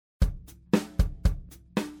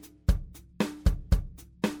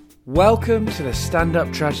Welcome to the Stand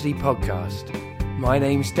Up Tragedy podcast. My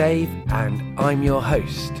name's Dave and I'm your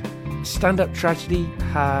host. Stand Up Tragedy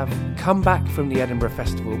have come back from the Edinburgh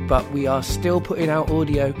Festival, but we are still putting out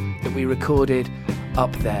audio that we recorded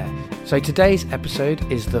up there. So today's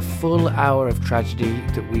episode is the full hour of tragedy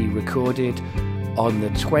that we recorded on the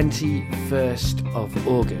 21st of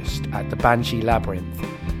August at the Banshee Labyrinth.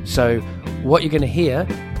 So what you're going to hear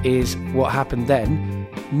is what happened then.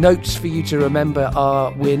 Notes for you to remember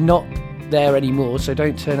are we're not there anymore, so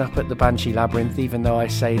don't turn up at the Banshee Labyrinth, even though I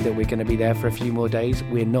say that we're going to be there for a few more days.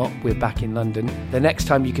 We're not, we're back in London. The next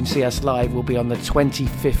time you can see us live will be on the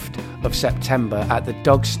 25th of September at the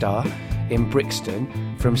Dog Star in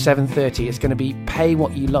Brixton from 7:30. It's going to be pay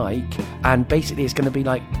what you like, and basically it's going to be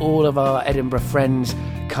like all of our Edinburgh friends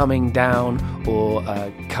coming down or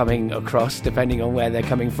coming across, depending on where they're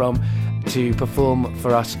coming from, to perform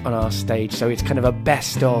for us on our stage. So it's kind of a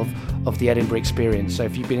best of the Edinburgh experience. So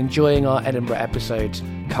if you've been enjoying our Edinburgh episodes,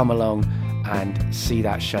 come along and see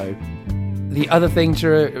that show. The other thing to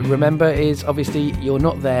remember is obviously you're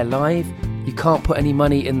not there live. You can't put any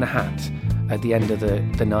money in the hat at the end of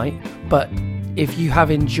the night. But if you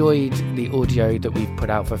have enjoyed the audio that we've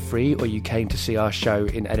put out for free, or you came to see our show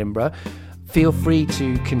in Edinburgh, feel free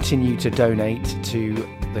to continue to donate to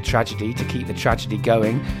the tragedy, to keep the tragedy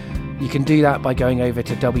going. You can do that by going over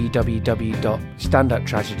to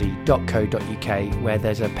www.standuptragedy.co.uk, where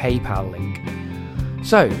there's a PayPal link.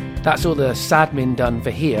 So that's all the sadmin done for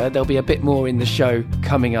here. There'll be a bit more in the show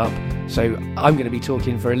coming up. So I'm going to be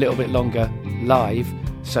talking for a little bit longer live.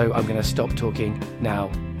 So I'm going to stop talking now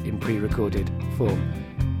in pre-recorded form.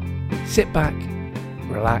 Sit back,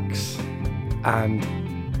 relax, and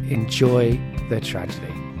enjoy the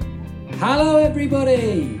tragedy. Hello,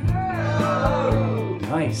 everybody. Hello.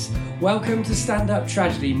 Nice. Welcome to Stand Up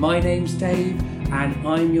Tragedy. My name's Dave and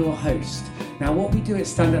I'm your host. Now what we do at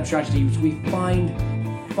Stand Up Tragedy is we find,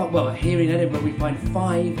 here in Edinburgh we find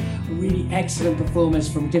 5 really excellent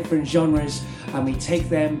performers from different genres, and we take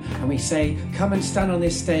them and we say, come and stand on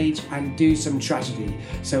this stage and do some tragedy.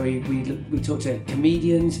 So we talk to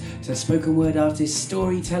comedians, to spoken word artists,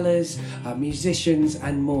 storytellers, musicians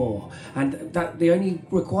and more. And that the only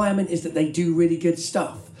requirement is that they do really good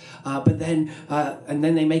stuff. But then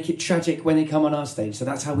they make it tragic when they come on our stage. So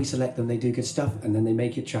that's how we select them. They do good stuff and then they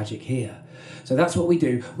make it tragic here. So that's what we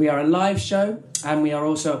do. We are a live show and we are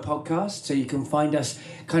also a podcast. So you can find us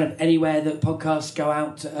kind of anywhere that podcasts go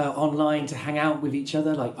out online to hang out with each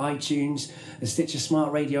other, like iTunes, the Stitcher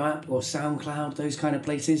Smart Radio app, or SoundCloud, those kind of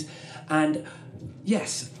places. And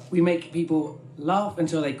yes, we make people laugh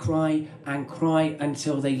until they cry and cry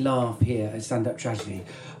until they laugh here at Stand Up Tragedy.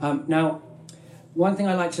 Now, one thing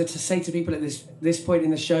I like to say to people at this point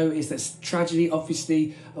in the show is that tragedy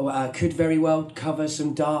obviously could very well cover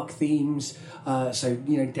some dark themes. So,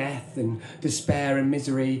 death and despair and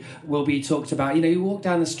misery will be talked about. You walk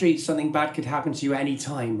down the street, something bad could happen to you at any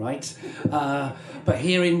time, right? But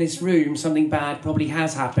here in this room, something bad probably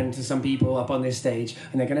has happened to some people up on this stage,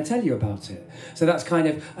 and they're going to tell you about it. So that's kind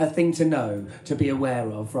of a thing to know, to be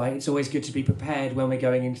aware of, right? It's always good to be prepared when we're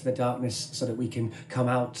going into the darkness so that we can come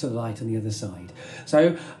out to the light on the other side.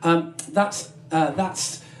 So that's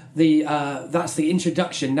the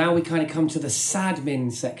introduction. Now we kind of come to the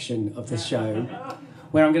sadmin section of the show,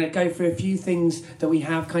 where I'm going to go through a few things that we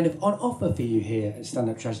have kind of on offer for you here at Stand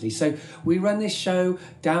Up Tragedy. So we run this show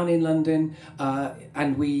down in London,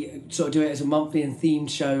 and we sort of do it as a monthly and themed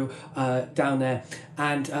show down there.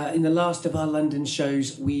 And in the last of our London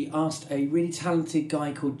shows, we asked a really talented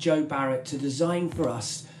guy called Joe Barrett to design for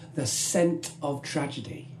us the scent of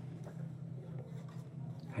tragedy.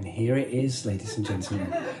 And here it is, ladies and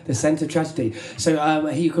gentlemen, the Scent of Tragedy. So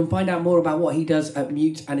you can find out more about what he does at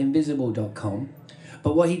muteandinvisible.com.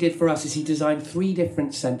 But what he did for us is he designed 3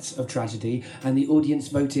 different scents of tragedy, and the audience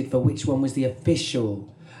voted for which one was the official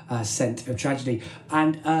scent of tragedy.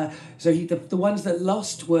 And so the ones that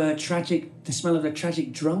lost were tragic, the smell of a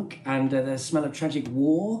tragic drunk, and the smell of tragic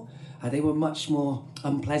war. They were much more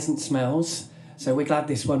unpleasant smells. So we're glad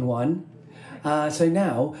this one won. So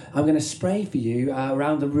now I'm going to spray for you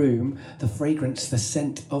around the room the fragrance, the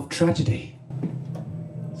scent of tragedy.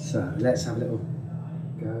 So let's have a little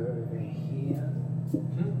go over here.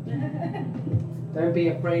 Don't be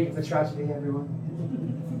afraid of the tragedy, everyone.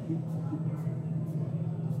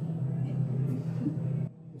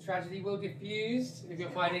 The tragedy will diffuse. If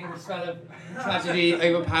you're finding the smell of tragedy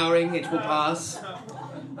overpowering, it will pass.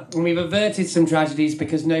 And we've averted some tragedies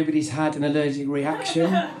because nobody's had an allergic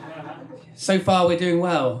reaction. So far, we're doing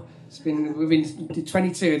well. We've been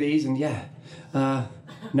 22 of these, and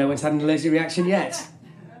no one's had an allergic reaction yet.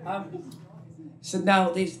 So now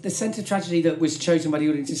the scent of tragedy that was chosen by the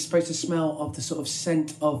audience is supposed to smell of the sort of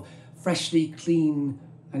scent of freshly clean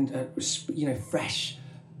and fresh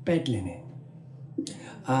bed linen.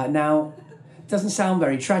 Now, it doesn't sound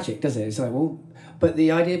very tragic, does it? It's like, well, but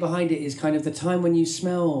the idea behind it is kind of the time when you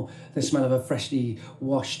smell the smell of a freshly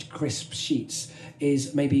washed, crisp sheets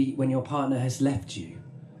is maybe when your partner has left you,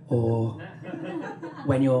 or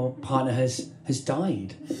when your partner has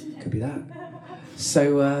died. Could be that.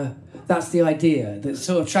 So that's the idea. That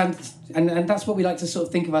sort of and that's what we like to sort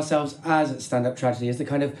of think of ourselves as at Stand Up Tragedy, as the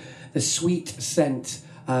kind of the sweet scent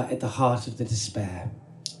at the heart of the despair.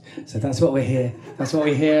 So that's what we're here. That's what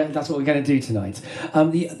we're here. That's what we're going to do tonight.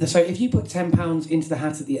 So if you put £10 into the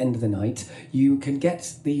hat at the end of the night, you can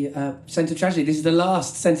get the Scent of Tragedy. This is the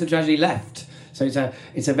last Scent of Tragedy left. So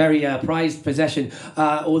it's a very prized possession.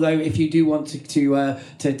 Although if you do want to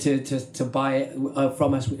buy it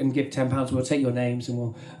from us and give £10, we'll take your names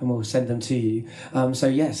and we'll send them to you.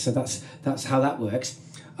 So that's how that works.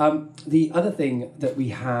 The other thing that we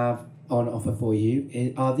have on offer for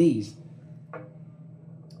you are these.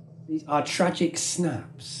 These are tragic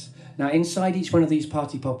snaps. Now, inside each one of these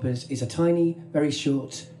party poppers is a tiny, very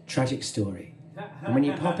short, tragic story. And when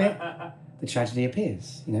you pop it, the tragedy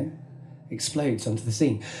appears, explodes onto the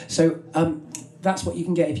scene. So that's what you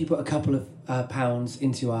can get if you put a couple of pounds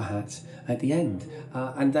into our hat at the end.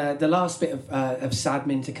 And the last bit of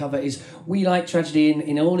Sadmin to cover is we like tragedy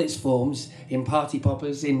in all its forms, in party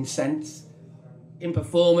poppers, in scents, in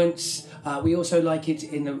performance. We also like it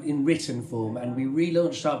in written form, and we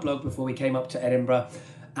relaunched our blog before we came up to Edinburgh,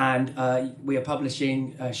 and we are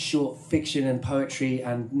publishing short fiction and poetry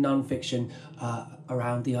and non-fiction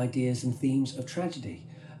around the ideas and themes of tragedy.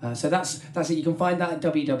 So that's it. You can find that at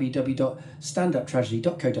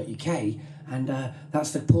www.standuptragedy.co.uk, and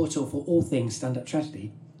that's the portal for all things stand-up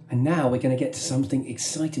tragedy. And now we're going to get to something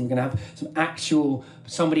exciting. We're going to have some actual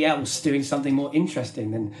somebody else doing something more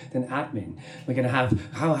interesting than admin. We're going to have,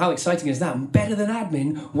 how exciting is that? Better than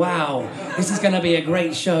admin? Wow, this is going to be a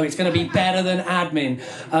great show. It's going to be better than admin.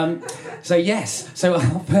 So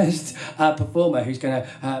our first performer who's going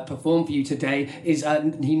to perform for you today is,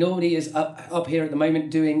 he normally is up here at the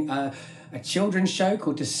moment doing a children's show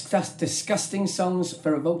called Disgusting Songs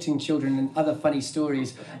for Revolting Children and Other Funny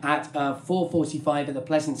Stories at 4:45 at the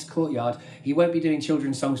Pleasance Courtyard. He won't be doing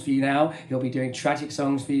children's songs for you now. He'll be doing tragic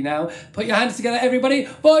songs for you now. Put your hands together, everybody,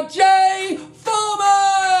 for Jay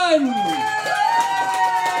Foreman!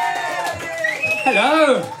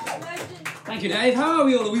 Hello! Thank you, Dave. How are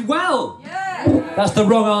we all? Are we well? Yeah! That's the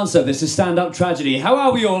wrong answer. This is stand-up tragedy. How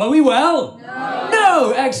are we all? Are we well? No!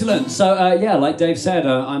 Excellent. So, like Dave said,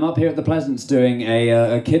 I'm up here at the Pleasance doing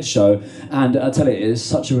a kids show, and I tell you, it is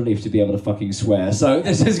such a relief to be able to fucking swear. So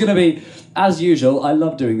this is going to be, as usual, I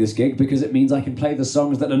love doing this gig because it means I can play the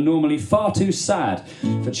songs that are normally far too sad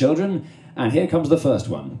for children, and here comes the first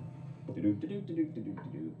one.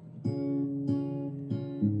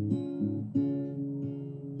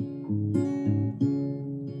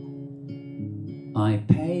 I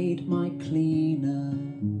paid my cleaner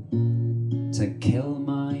to kill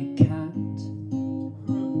my cat.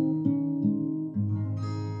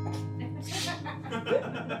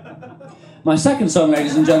 My second song,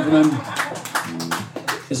 ladies and gentlemen,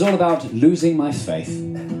 is all about losing my faith.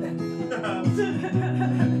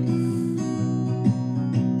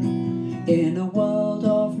 In a world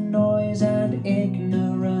of noise and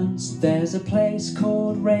ignorance, there's a place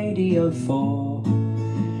called Radio 4,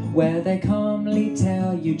 where they calmly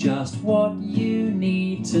tell you just what you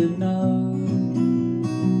need to know.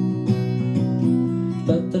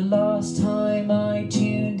 But the last time I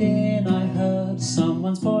tuned in, I heard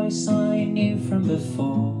someone's voice I knew from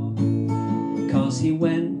before, 'cause he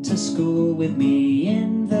went to school with me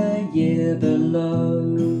in the year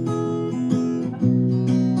below.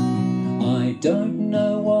 I don't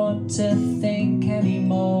know what to think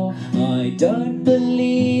anymore. I don't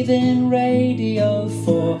believe in Radio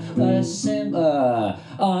 4.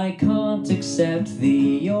 I can't accept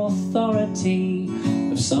the authority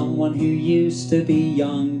of someone who used to be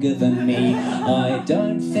younger than me. I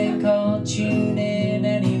don't think I'll tune in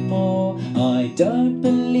anymore. I don't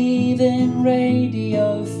believe in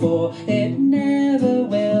Radio 4. It never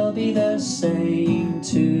will be the same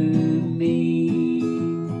to me.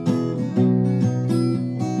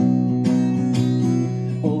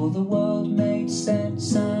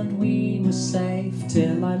 Sense and we were safe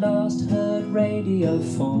till I last heard Radio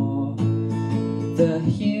 4. The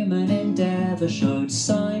human endeavour showed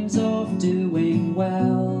signs of doing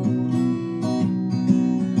well,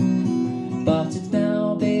 but it's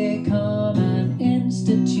now become an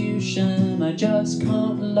institution I just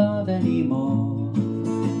can't love anymore.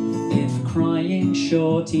 If crying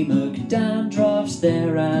Shorty McDandruff's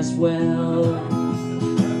there as well.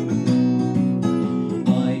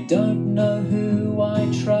 I don't know who I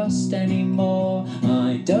trust anymore.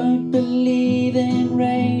 I don't believe in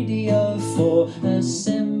Radio 4. A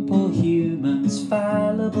simple human's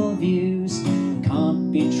fallible views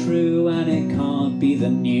can't be true and it can't be the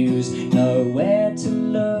news. Nowhere to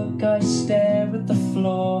look, I stare at the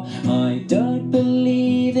floor. I don't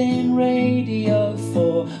believe in Radio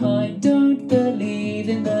 4. I don't believe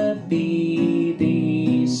in the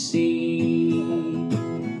BBC.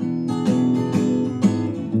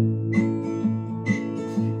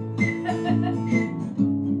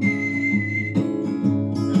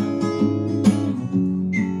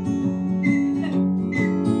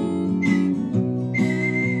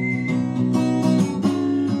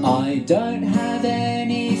 I don't have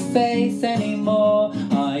any faith anymore.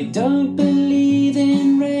 I don't believe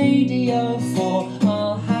in Radio 4.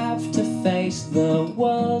 I'll have to face the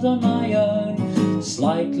world on my own.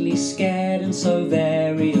 Slightly scared and so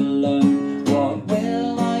very alone. What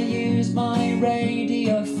will I use my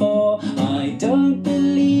radio for? I don't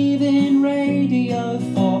believe in Radio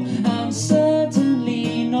 4. I'm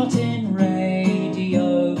certainly not in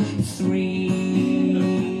Radio 3.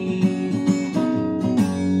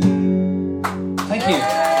 Thank you.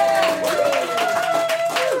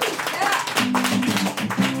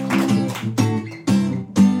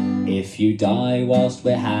 If you die whilst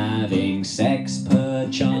we're having sex,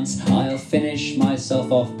 perchance I'll finish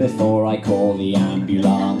myself off before I call the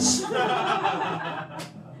ambulance.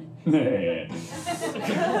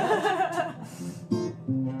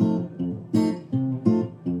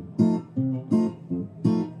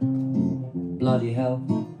 Bloody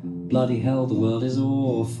hell, the world is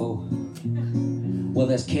awful. Well,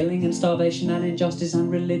 there's killing and starvation and injustice and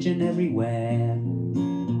religion everywhere.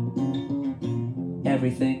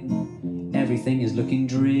 Everything is looking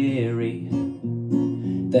dreary.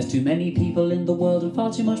 There's too many people in the world and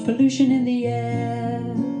far too much pollution in the air.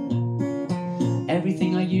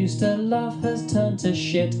 Everything I used to love has turned to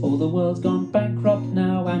shit. All the world's gone bankrupt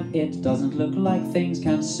now and it doesn't look like things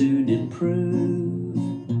can soon improve.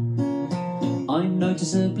 I'm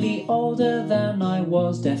noticeably older than I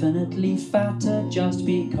was, definitely fatter just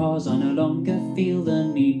because I no longer feel the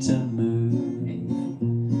need to move.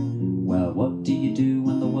 Well, what do you do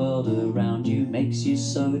when the world around you makes you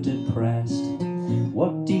so depressed?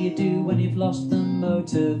 What do you do when you've lost the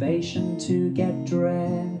motivation to get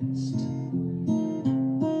dressed?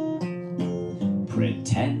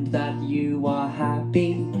 Pretend that you are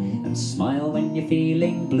happy and smile when you're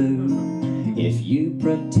feeling blue. If you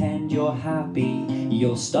pretend you're happy,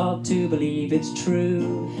 you'll start to believe it's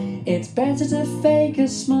true. It's better to fake a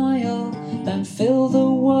smile than fill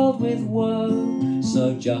the world with woe.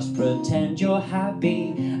 So just pretend you're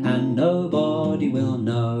happy and nobody will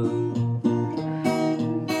know.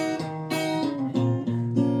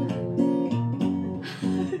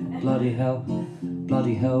 Bloody hell,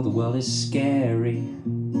 the world is scary.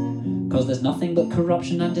 'Cause there's nothing but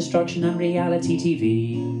corruption and destruction and reality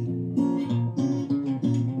TV.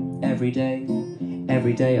 Every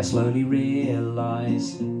day I slowly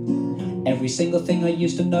realise every single thing I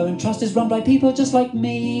used to know and trust is run by people just like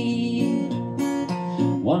me.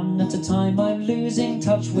 One at a time I'm losing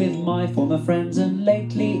touch with my former friends, and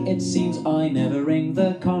lately it seems I never ring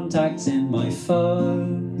the contacts in my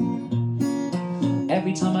phone.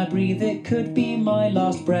 Every time I breathe it could be my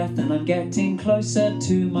last breath, and I'm getting closer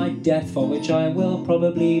to my death, for which I will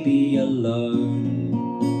probably be alone.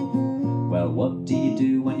 Well, what do you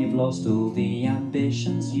do when you've lost all the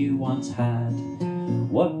ambitions you once had?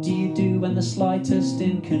 What do you do when the slightest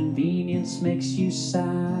inconvenience makes you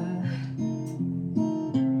sad?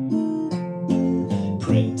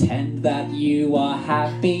 Pretend that you are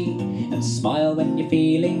happy and smile when you're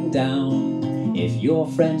feeling down. If your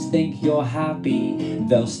friends think you're happy,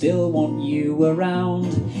 they'll still want you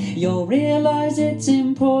around. You'll realize it's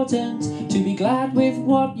important to be glad with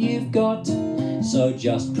what you've got. So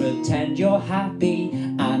just pretend you're happy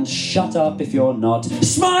and shut up if you're not.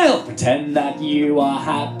 Smile! Pretend that you are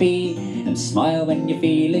happy and smile when you're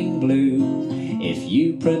feeling blue. If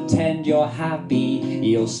you pretend you're happy,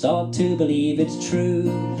 you'll start to believe it's true.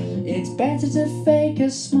 It's better to fake a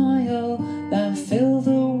smile than fill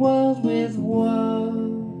the world with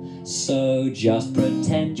woe. So just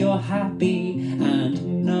pretend you're happy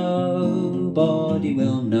and nobody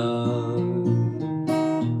will know.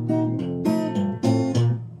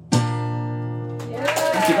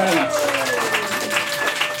 Thank you very much.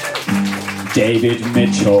 David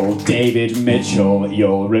Mitchell,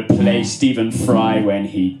 you'll replace Stephen Fry when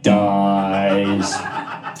he dies.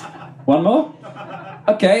 One more?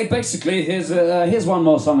 Okay, basically, here's one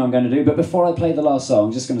more song I'm going to do, but before I play the last song,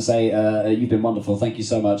 I'm just going to say you've been wonderful, thank you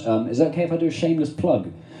so much. Is it okay if I do a shameless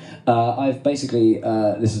plug? I've basically,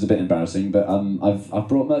 this is a bit embarrassing, but I've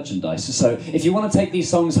brought merchandise. So if you want to take these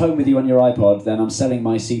songs home with you on your iPod, then I'm selling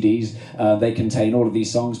my CDs. They contain all of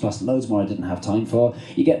these songs, plus loads more I didn't have time for.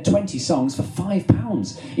 You get 20 songs for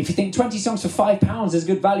 £5. If you think 20 songs for £5 is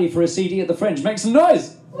good value for a CD at the Fringe, make some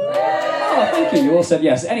noise! Oh, thank you. You all said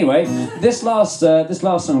yes. Anyway, this last song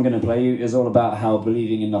I'm going to play you is all about how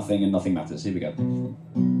believing in nothing and nothing matters. Here we go.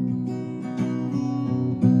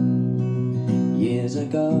 Years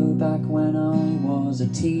ago, back when I was a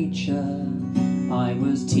teacher, I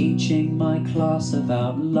was teaching my class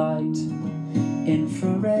about light.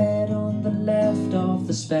 Infrared on the left of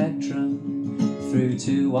the spectrum, through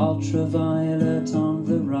to ultraviolet on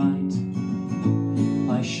the right.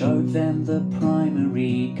 I showed them the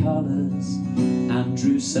primary colours and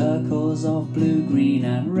drew circles of blue, green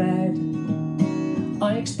and red.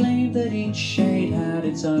 I explained that each shade had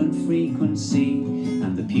its own frequency,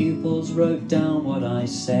 and the pupils wrote down what I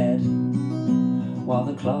said. While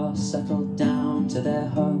the class settled down to their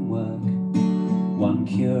homework, one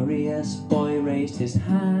curious boy raised his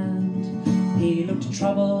hand. He looked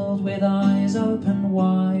troubled with eyes open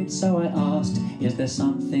wide, so I asked, is there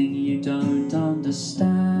something you don't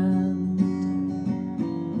understand?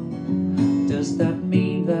 Does that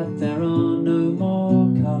mean that there are no more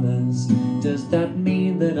colours? Does that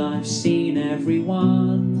mean that I've seen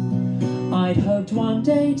everyone? I'd hoped one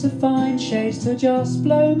day to find shades to just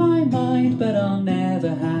blow my mind, but I'll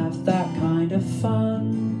never have that kind of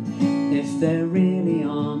fun. If there really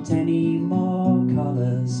aren't any more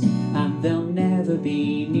colours, and there'll never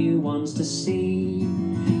be new ones to see,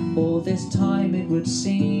 all this time it would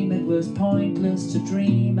seem it was pointless to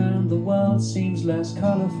dream, and the world seems less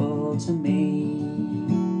colourful to me.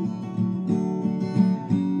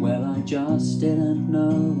 Well, I just didn't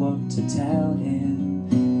know what to tell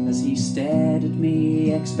him as he stared at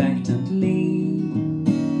me expectantly.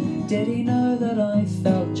 Did he know that I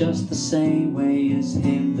felt just the same way as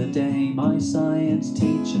him the day my science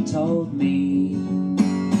teacher told me?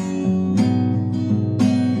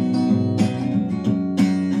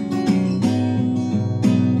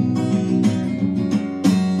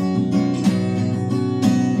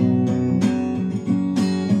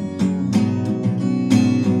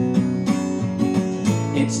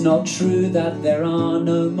 It's not true that there are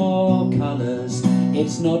no more colours.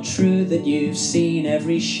 It's not true that you've seen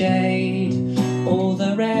every shade. All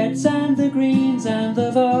the reds and the greens and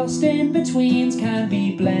the vast in-betweens can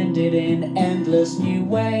be blended in endless new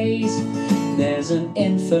ways. There's an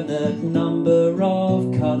infinite number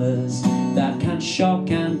of colours that can shock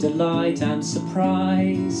and delight and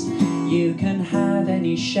surprise. You can have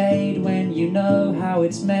any shade when you know how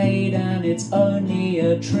it's made, and it's only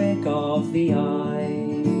a trick of the eyes.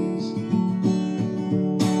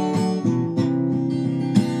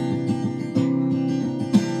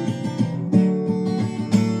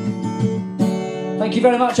 Thank you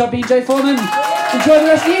very much. I've been Jay Foreman. Enjoy the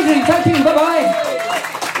rest of the evening. Thank you. Bye-bye.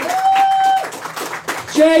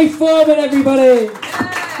 Jay Foreman, everybody.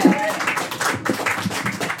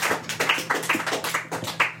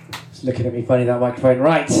 It's looking at me funny, that microphone.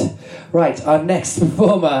 Right. Our next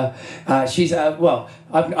performer, she's, well,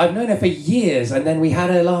 I've known her for years, and then we had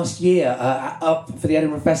her last year up for the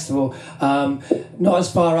Edinburgh Festival. Not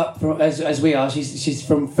as far up as we are. She's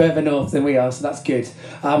from further north than we are, so that's good.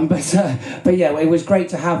 But yeah, it was great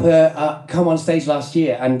to have her come on stage last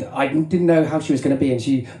year, and I didn't know how she was going to be, and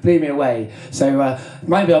she blew me away. So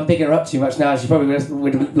maybe I'm bigging her up too much now. She probably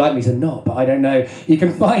would like me to not, but I don't know. You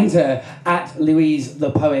can find her at Louise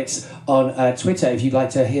the Poet on Twitter if you'd like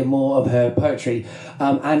to hear more of her poetry.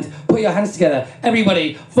 And put your hands together,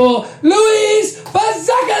 everybody, for Louise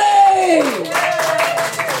Fazakerley!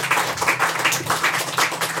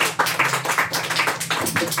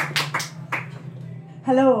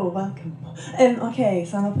 Hello, welcome. Okay,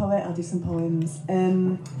 so I'm a poet, I'll do some poems.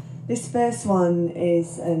 This first one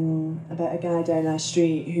is about a guy down our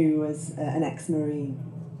street who was an ex-Marine.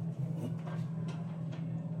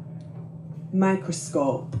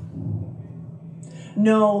 Microscope.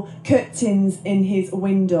 No curtains in his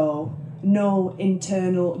window, no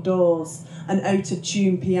internal doors, an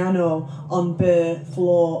out-of-tune piano on bare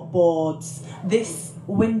floorboards. This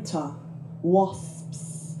winter,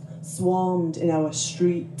 wasps swarmed in our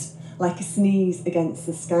street like a sneeze against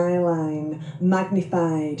the skyline,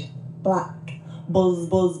 magnified, black, buzz,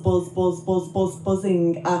 buzz, buzz, buzz, buzz, buzz,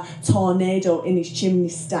 buzzing, a tornado in his chimney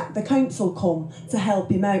stack. The council come to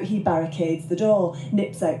help him out. He barricades the door,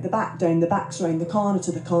 nips out the back, down the backs, round the corner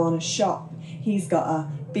to the corner shop. He's got a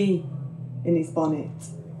in his bonnet,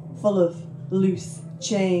 full of loose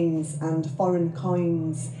chains and foreign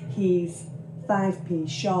coins. He's 5p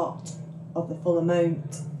short of the full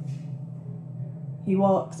amount. He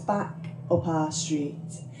walks back up our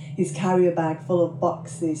street, his carrier bag full of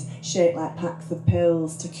boxes shaped like packs of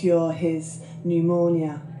pills to cure his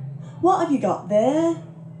pneumonia. "What have you got there?"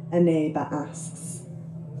 a neighbour asks.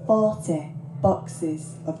 40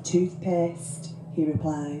 boxes of toothpaste, he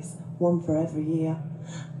replies, one for every year.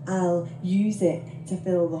 "I'll use it to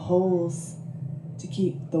fill the holes, to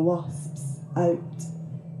keep the wasps out."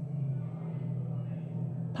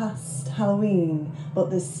 Past Halloween, but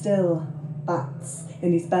there's still bats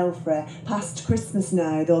in his belfry. Past Christmas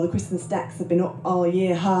now, though the Christmas decks have been up all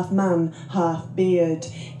year, half man, half beard.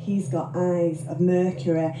 He's got eyes of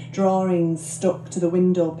mercury, drawings stuck to the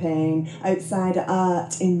window pane, outsider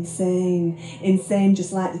art, insane. Insane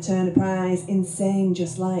just like the Turner Prize, insane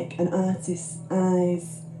just like an artist's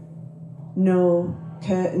eyes. No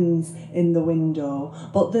curtains in the window,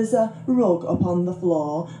 but there's a rug upon the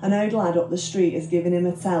floor. An old lad up the street has given him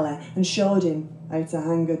a telly and showed him how to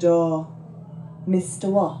hang a door.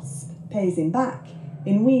 Mr. Wasp pays him back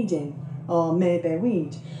in weeding, or maybe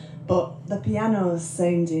weed, but the piano's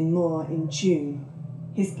sounding more in tune.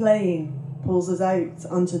 His playing pulls us out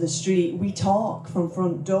onto the street. We talk from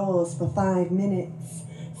front doors for 5 minutes.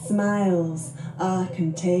 Smiles are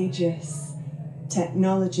contagious.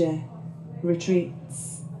 Technology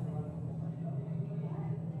retreats.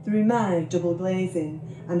 Through my double glazing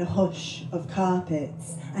and a hush of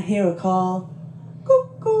carpets, I hear a call.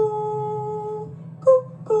 Cuckoo,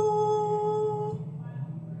 cuckoo.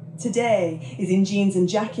 Today is in jeans and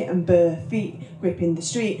jacket and bare feet gripping the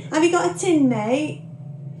street. "Have you got a tin, mate?"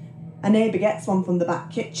 A neighbour gets one from the back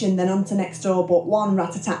kitchen, then on to next door but one,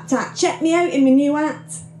 rat-a-tat-tat. "Check me out in my new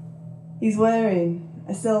hat." He's wearing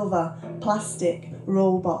a silver plastic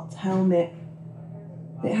robot helmet.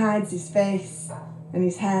 It hides his face and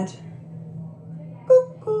his head.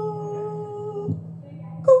 Cuckoo,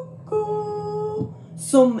 cuckoo.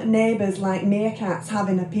 Some neighbours like meerkats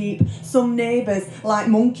having a peep. Some neighbours like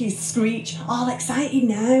monkeys screech. All excited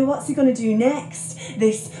now, what's he going to do next?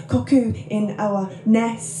 This cuckoo in our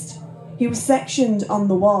nest. He was sectioned on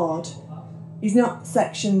the ward. He's not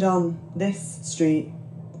sectioned on this street.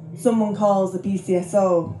 Someone calls the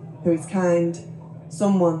PCSO, who is kind.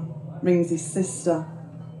 Someone rings his sister.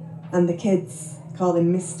 And the kids call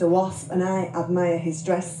him Mr. Wasp, and I admire his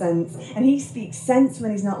dress sense. And he speaks sense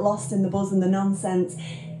when he's not lost in the buzz and the nonsense.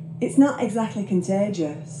 It's not exactly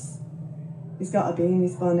contagious. He's got a bee in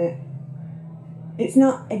his bonnet. It's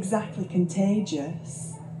not exactly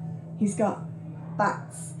contagious. He's got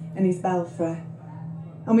bats in his belfry.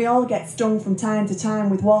 And we all get stung from time to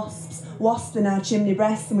time with wasps in our chimney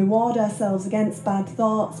breasts, and we ward ourselves against bad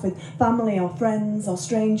thoughts with family or friends or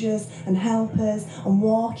strangers and helpers, and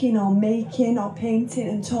walking or making or painting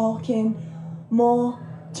and talking. More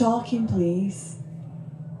talking, please.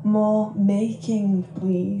 More making,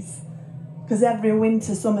 please. 'Cause every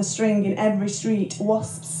winter, summer, spring, in every street,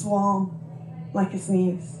 wasps swarm like a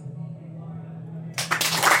sneeze.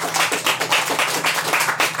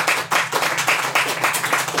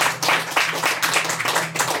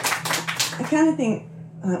 I kind of think,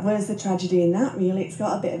 where's the tragedy in that, really? It's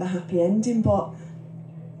got a bit of a happy ending, but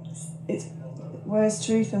it's where's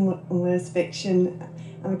truth and where's fiction?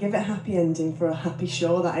 I would give it a happy ending for a happy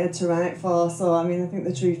show that I had to write for. So, I mean, I think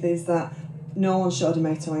the truth is that no one showed him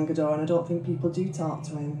how to hang a door, and I don't think people do talk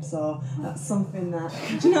to him. So that's something that,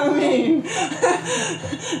 do you know what I mean?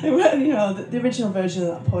 You know, the original version of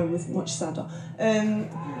that poem was much sadder.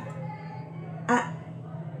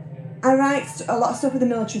 I write a lot of stuff with a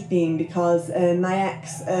military theme because my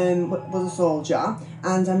ex was a soldier,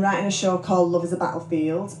 and I'm writing a show called Love is a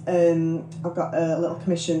Battlefield. I've got a little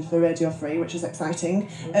commission for Radio Free, which is exciting.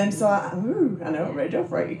 I know, Radio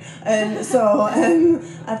Free. I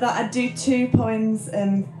thought I'd do 2 poems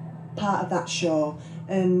part of that show.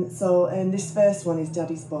 This first one is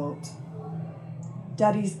Daddy's Boat.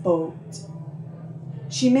 Daddy's boat.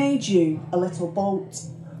 She made you a little boat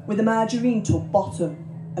with a margarine tub bottom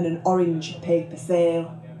and an orange paper sail.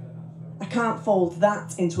 I can't fold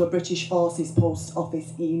that into a British Forces post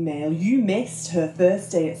office email. You missed her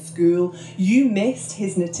first day at school. You missed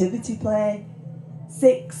his nativity play.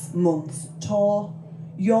 6 months tour.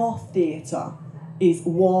 Your theatre is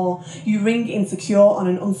war. You ring insecure on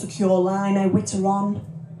an unsecure line. I witter on.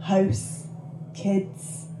 House,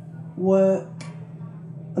 kids, work.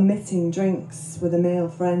 Omitting drinks with a male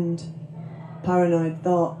friend. Paranoid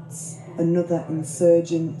thoughts. Another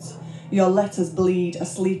insurgent. Your letters bleed a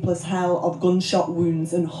sleepless hell of gunshot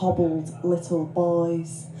wounds and hobbled little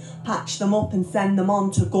boys. Patch them up and send them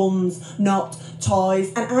on to guns, not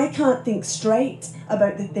toys. And I can't think straight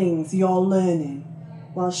about the things you're learning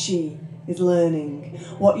while she is learning.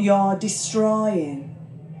 What you're destroying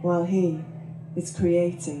while he is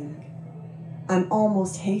creating. I'm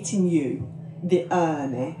almost hating you, the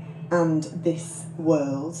Ernie, and this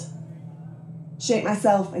world. Shake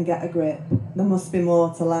myself and get a grip. There must be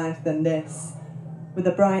more to life than this. With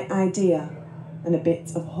a bright idea and a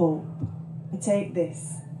bit of hope, I take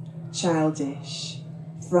this childish,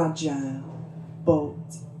 fragile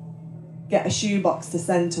boat. Get a shoebox to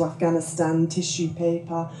send to Afghanistan, tissue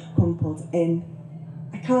paper crumpled in.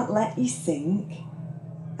 I can't let you sink.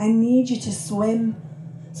 I need you to swim.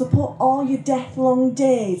 So put all your death-long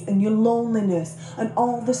days and your loneliness and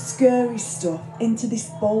all the scary stuff into this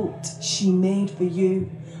boat she made for you.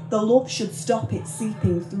 The love should stop it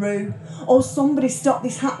seeping through. Oh, somebody stop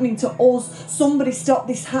this happening to us. Somebody stop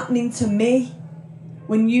this happening to me.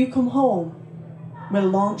 When you come home, we'll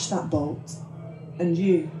launch that boat and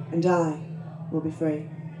you and I will be free.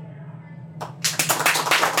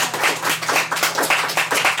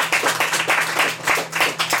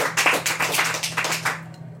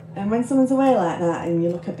 And when someone's away like that and you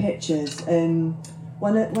look at pictures,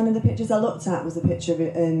 one of the pictures I looked at was a picture of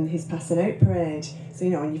it in his passing out parade. So,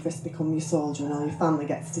 you know, when you first become your soldier and all your family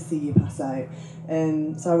gets to see you pass out.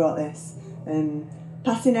 So I wrote this.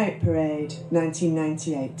 Passing out parade,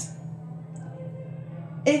 1998.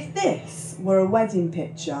 If this were a wedding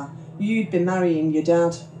picture, you'd be marrying your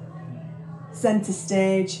dad. Centre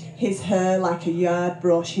stage, his hair like a yard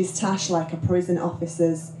brush, his tash like a prison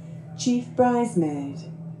officer's. Chief bridesmaid,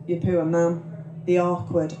 your poor mum, the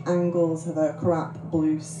awkward angles of her crap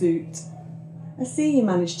blue suit. I see you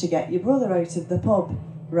managed to get your brother out of the pub,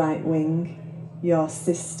 right wing. Your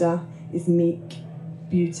sister is meek,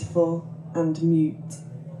 beautiful and mute.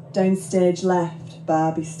 Downstage left,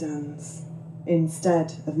 Barbie stands,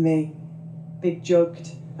 instead of me. Big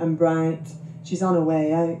jugged and bright, she's on her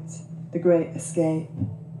way out, the great escape.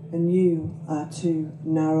 And you are too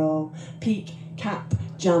narrow, peak cap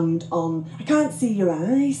jammed on. I can't see your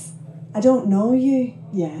eyes. I don't know you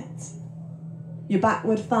yet. Your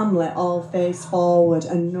backward family all face forward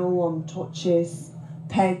and no one touches.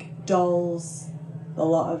 Peg dolls, the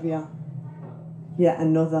lot of you. Yet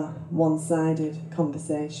another one-sided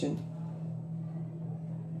conversation.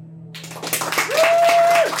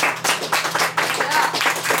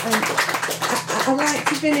 I'd like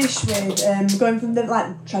to finish with going from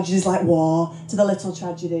the tragedies like war to the little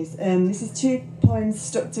tragedies. This is 2 poems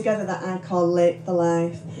stuck together that I call Late for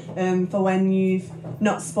Life. For when you've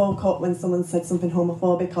not spoke up when someone said something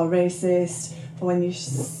homophobic or racist. For when you're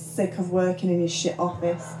sick of working in your shit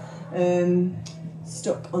office.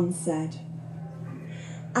 Stuck unsaid.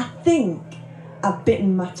 I think I've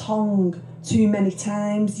bitten my tongue too many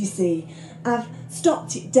times, you see. I've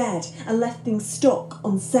stopped it dead and left things stuck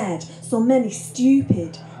unsaid so many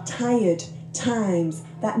stupid, tired times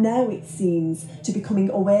that now it seems to be coming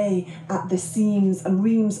away at the seams and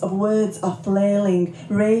reams of words are flailing,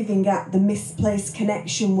 raving at the misplaced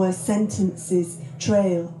connection where sentences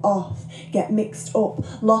trail off, get mixed up,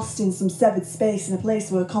 lost in some severed space in a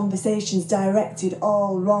place where conversation's directed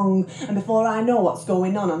all wrong. And before I know what's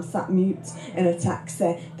going on, I'm sat mute in a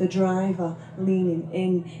taxi, the driver leaning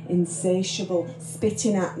in, insatiable,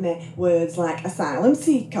 spitting at me words like asylum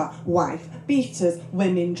seeker, wife beaters,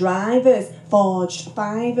 women drivers, forged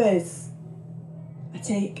fivers. I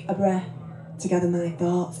take a breath to gather my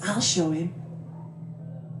thoughts. I'll show him.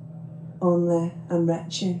 Only I'm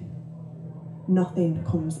retching. Nothing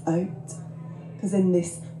comes out, because in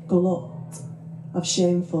this glut of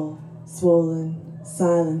shameful, swollen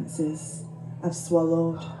silences, I've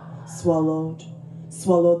swallowed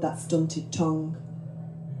that stunted tongue.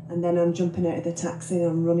 And then I'm jumping out of the taxi and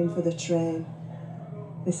I'm running for the train.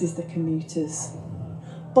 This is the commuters.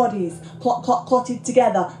 Bodies clotted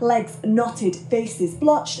together, legs knotted, faces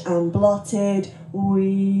blotched and blotted.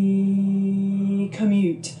 We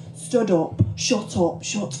commute. Stood up, shut up,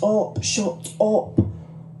 shut up, shut up.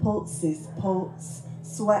 Pulses pulse,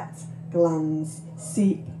 sweat glands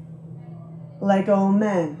seep. Lego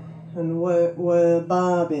men and were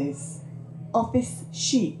Barbies. Office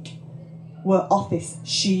chic were office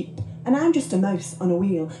sheep. And I'm just a mouse on a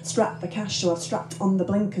wheel, strapped for cash, so I've strapped on the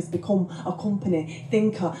blinkers, become a company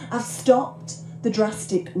thinker. I've stopped the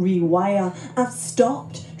drastic rewire. I've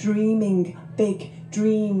stopped dreaming big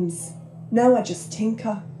dreams. Now I just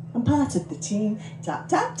tinker. I'm part of the team. Tap,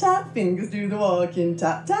 tap, tap, fingers do the walking.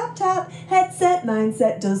 Tap, tap, tap, headset,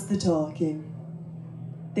 mindset does the talking.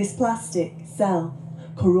 This plastic self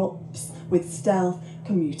corrupts with stealth.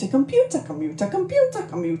 Commuter, computer, commuter, computer,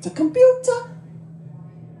 commuter, computer.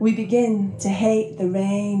 We begin to hate the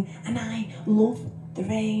rain, and I love the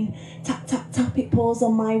rain. Tap, tap, tap, it pours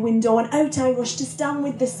on my window, and out I rush to stand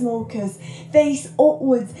with the smokers. Face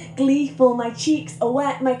upwards, gleeful, my cheeks are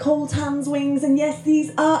wet, my cold hands wings, and yes,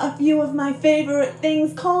 these are a few of my favourite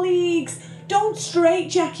things. Colleagues, don't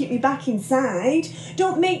straitjacket me back inside.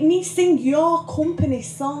 Don't make me sing your company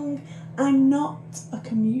song. I'm not a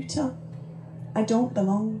commuter. I don't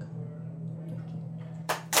belong.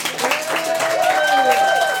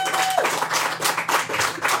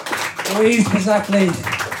 Louise Pizzacli.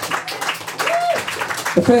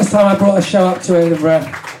 The first time I brought a show up to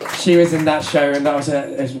Edinburgh, she was in that show, and that was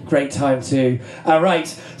a great time too. Right,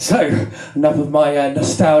 so enough of my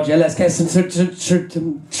nostalgia. Let's get some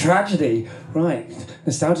tragedy. Right,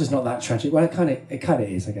 nostalgia's not that tragic. Well, it kind of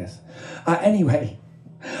is, I guess. Anyway,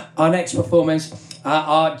 our next performers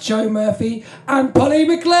are Joe Murphy and Polly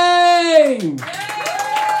McLean.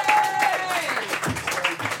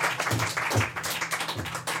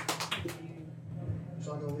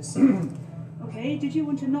 Okay, did you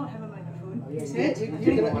want to not have a microphone? Yeah, Is yeah, it? you Okay,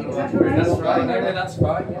 can- is that all right? That's right. No, that's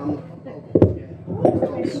fine.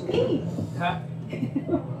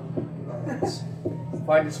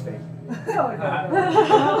 Find a speed.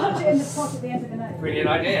 I'll put it in the pot at the end of the night. Brilliant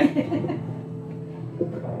idea.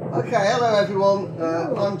 Okay, hello everyone.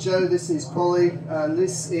 I'm Joe. This is Polly, and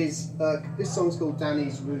this song's called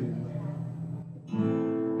Danny's Room.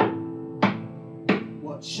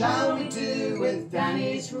 What shall we do with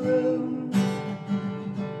Danny's room?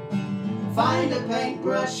 Find a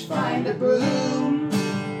paintbrush, find a broom.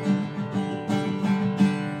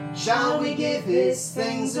 Shall we give his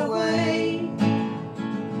things away?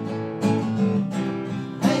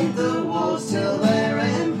 Paint the walls till they're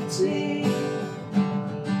empty.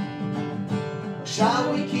 Or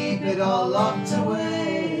shall we keep it all locked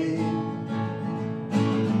away?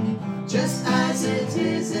 Just as it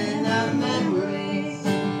is in our memories.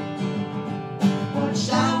 What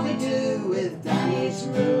shall we do with Danny's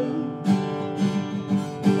room?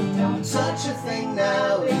 Don't touch a thing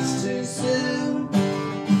now, it's too soon.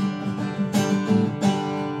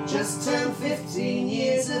 Just turned 15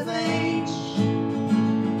 years of age.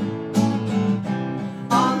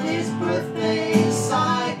 On his birthday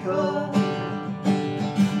cycle,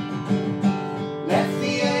 left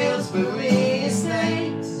the Aylesbury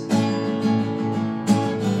estate,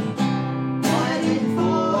 heading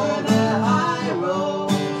for the high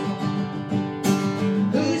road.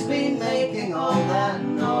 Who's been making all that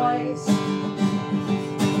noise?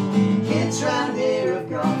 Kids round here have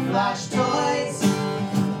got flash toys.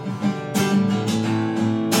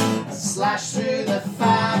 Slash through the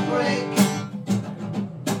fabric,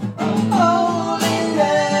 a hole in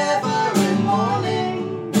every morning.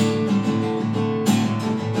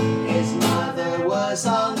 His mother was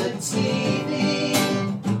on the TV.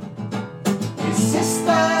 His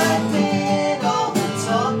sister did all the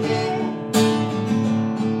talking.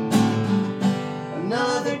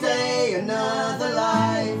 Another day, another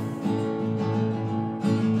life.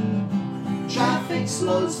 Traffic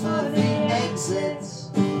slows for the exits.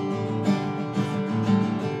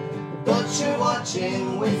 Butcher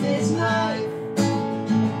watching with his knife.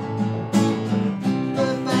 The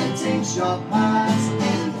venting shop has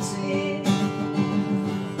emptied.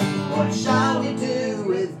 What shall we do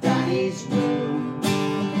with Danny's room?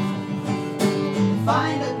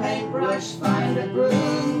 Find a paintbrush, find a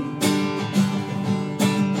broom.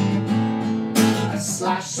 A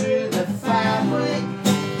slash through the fabric.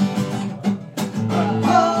 A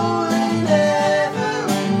hole in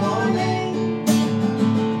every morning.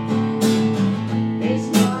 His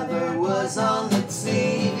mother was on the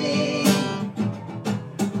TV.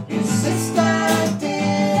 His sister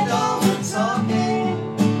did all the talking.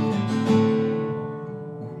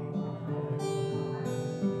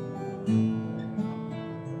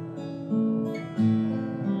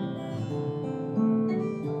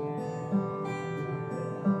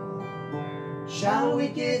 Shall we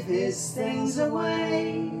give his things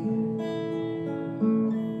away?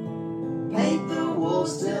 Paint the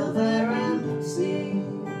walls till they're empty.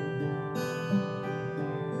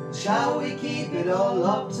 Shall we keep it all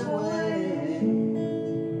locked away?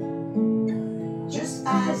 Just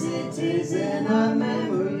as it is in our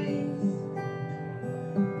memories.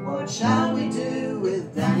 What shall we do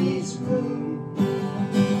with Danny's room?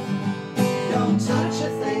 Don't touch a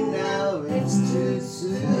thing now, it's too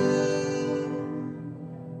soon.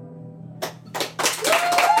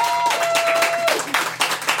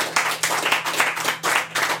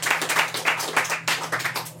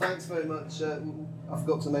 thanks very much. I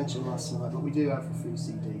forgot to mention last night, but we do have a few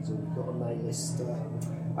CDs, and we've got a mail list.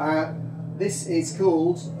 This is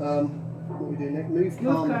called, what we do next? Move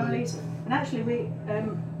Carmelita. And actually, we,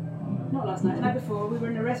 not last night, the night before, we were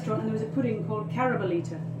in a restaurant and there was a pudding called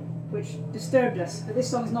Caramelita, which disturbed us. But this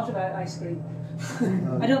song is not about ice cream.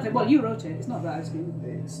 I don't think, well, you wrote it, it's not about ice cream.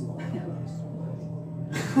 It's not about ice cream.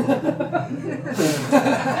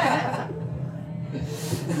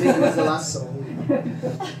 It was the last song.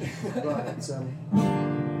 Right,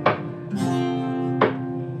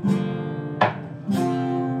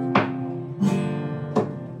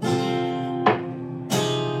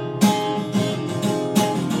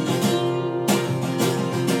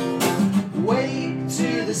 wake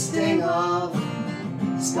to the sting of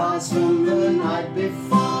scars from the night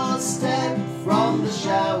before. Step from the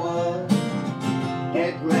shower,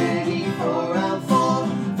 get ready for round 4.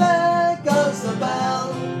 There goes the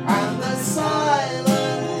bell and the silence.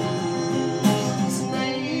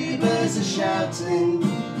 Neighbours are shouting,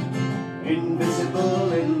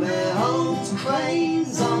 invisible in their homes.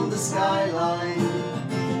 Cranes on the skyline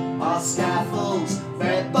are scaffolds,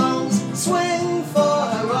 their bones swing for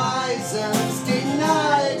horizons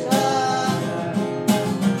denied her.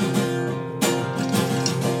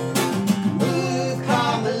 Move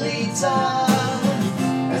Carmelita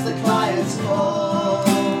as the clients call.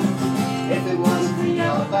 If it wasn't for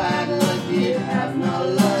your bad luck, you'd have no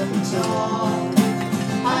luck at all.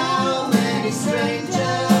 How many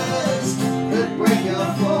strangers could break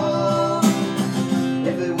your fall?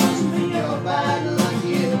 If it wasn't for your bad luck,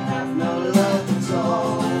 you'd have no luck at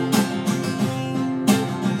all.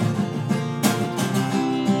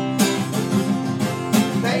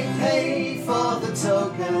 They pay for the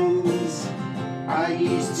tokens I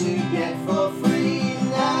used to get for free.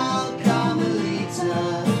 Now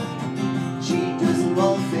Carmelita, she doesn't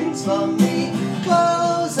want things from me.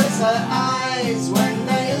 Closes her eyes when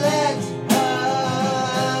they let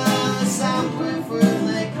her. Soundproof room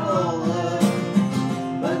they call her,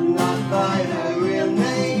 but not by her real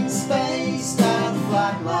name. Spaced out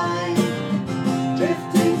flatline,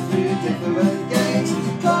 drifting through different gates.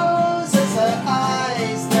 Closes her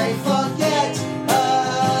eyes, they forget her.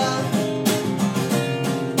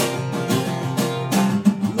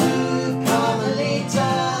 Move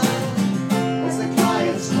Carmelita as the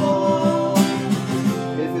clients call.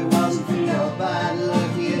 If it wasn't for your bad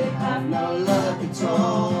luck, you'd have no luck at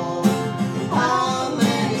all. How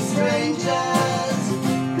many strangers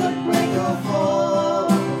could break or fall?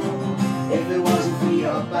 If it wasn't for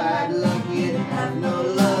your bad luck, you'd have no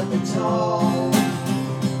luck at all.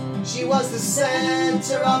 She was the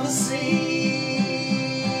center of the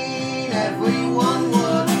scene, everyone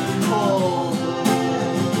would call her.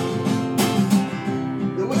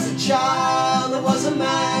 There was a child, there was a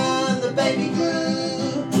man, the baby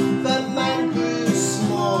grew, the man grew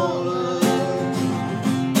smaller.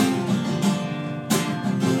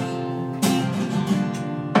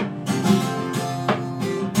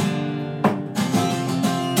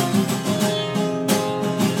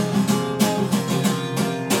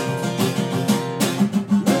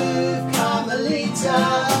 Move Carmelita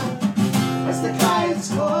as the clients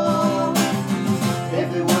call. If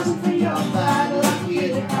it wasn't for your bad luck,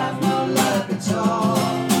 you'd have no luck at all.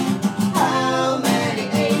 How many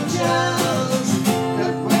angels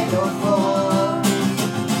could break or fall?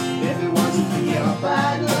 If it wasn't for your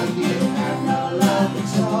bad luck, you'd have no luck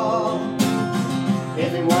at all.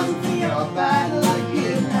 If it wasn't for your bad luck,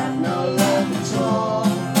 you'd have no luck at all.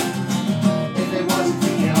 If it wasn't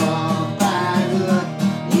for your bad luck,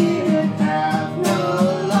 you'd have no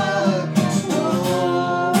luck at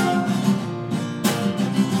all.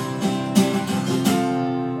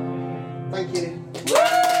 Thank you.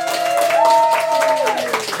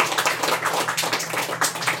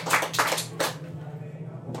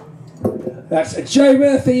 That's Joe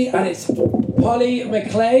Murphy and it's Polly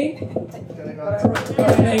McLean.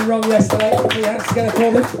 Got her name wrong yesterday. We had to get a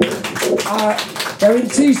call them. They're in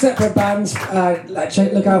 2 separate bands.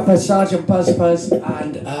 Look out for Sergeant Buzz Buzz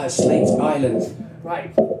and Slate Island.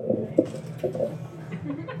 Right.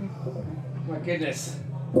 My goodness.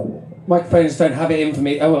 Microphones don't have it in for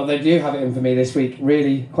me. Oh well, they do have it in for me this week,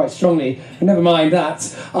 really, quite strongly. But never mind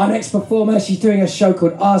that. Our next performer, she's doing a show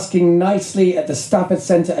called Asking Nicely at the Stafford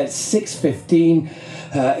Centre at 6:15.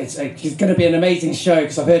 It's going to be an amazing show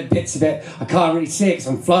because I've heard bits of it. I can't really see it because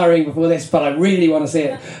I'm flying before this, but I really want to see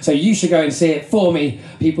it. So you should go and see it for me,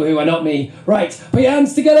 people who are not me. Right, put your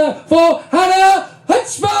hands together for Hannah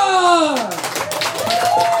Huntsman!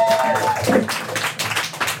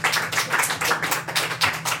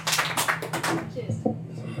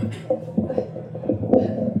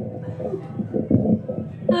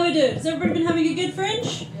 How we doing? Has everybody been having a good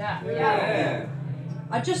Fringe? Yeah.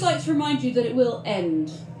 I'd just like to remind you that it will end.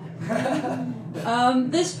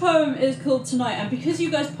 This poem is called Tonight, and because you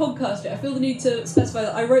guys podcast it, I feel the need to specify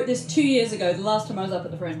that I wrote this 2 years ago, the last time I was up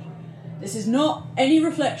at the Fringe. This is not any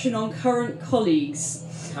reflection on current colleagues.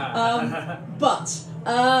 But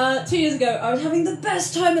 2 years ago, I was having the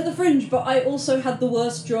best time at the Fringe, but I also had the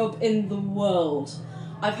worst job in the world.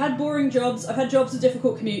 I've had boring jobs, I've had jobs with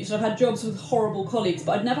difficult commutes, and I've had jobs with horrible colleagues,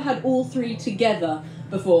 but I'd never had all three together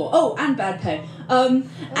before. Oh, and bad pay.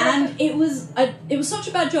 And it was such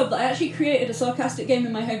a bad job that I actually created a sarcastic game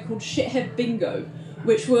in my head called Shithead Bingo,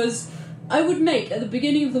 which was, I would make, at the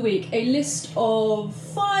beginning of the week, a list of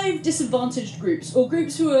 5 disadvantaged groups, or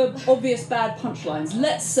groups who are obvious bad punchlines.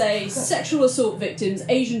 Let's say sexual assault victims,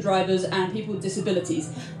 Asian drivers, and people with disabilities.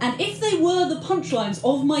 And if they were the punchlines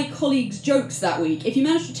of my colleagues' jokes that week, if you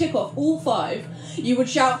managed to tick off all 5, you would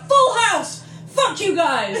shout, "Full house! Fuck you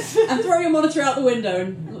guys!" and throw your monitor out the window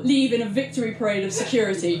and leave in a victory parade of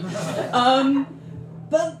security.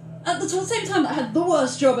 But at the same time that I had the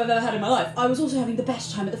worst job I've ever had in my life, I was also having the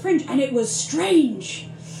best time at the Fringe, and it was strange.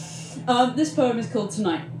 This poem is called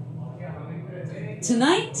Tonight.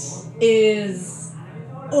 Tonight is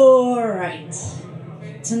alright.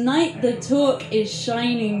 Tonight the talk is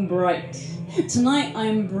shining bright. Tonight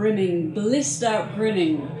I'm brimming, blissed out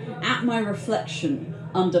grinning, at my reflection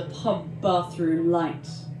under pub bathroom light.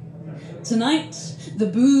 Tonight, the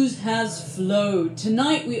booze has flowed.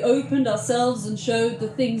 Tonight we opened ourselves and showed the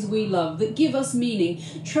things we love that give us meaning,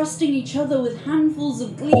 trusting each other with handfuls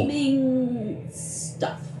of gleaming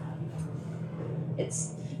stuff.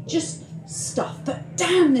 It's just stuff, but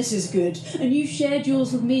damn, this is good. And you shared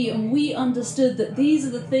yours with me, and we understood that these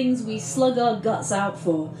are the things we slug our guts out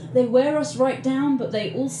for. They wear us right down, but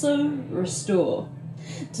they also restore.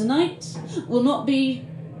 Tonight will not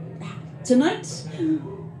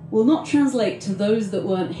translate to those that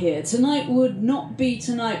weren't here. Tonight would not be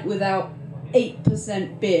tonight without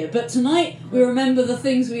 8% beer. But tonight we remember the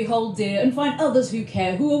things we hold dear and find others who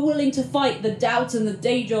care, who are willing to fight the doubt and the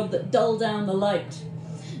day job that dull down the light.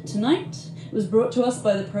 Tonight was brought to us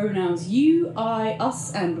by the pronouns you, I,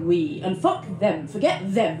 us, and we. And fuck them,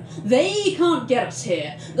 forget them. They can't get us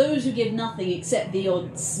here. Those who give nothing except the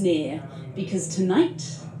odd sneer. Because tonight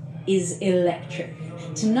is electric.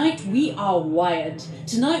 Tonight we are wired.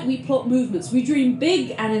 Tonight we plot movements. We dream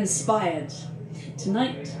big and inspired.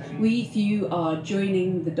 Tonight we few are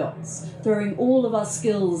joining the dots, throwing all of our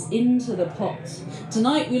skills into the pot.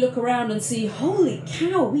 Tonight we look around and see, holy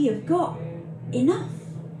cow, we have got enough.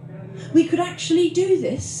 We could actually do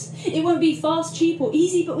this. It won't be fast, cheap, or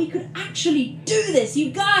easy, but we could actually do this,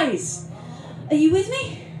 you guys. Are you with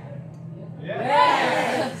me?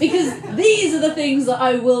 Yeah. Because these are the things that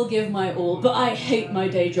I will give my all, but I hate my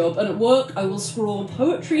day job, and at work I will scrawl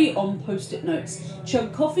poetry on post-it notes,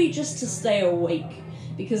 chug coffee just to stay awake,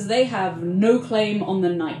 because they have no claim on the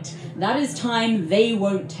night. That is time they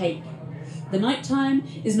won't take. The nighttime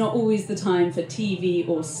is not always the time for TV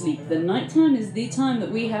or sleep. The nighttime is the time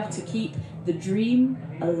that we have to keep the dream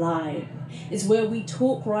alive. It's where we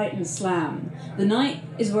talk right and slam. The night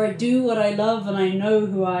is where I do what I love and I know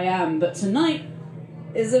who I am. But tonight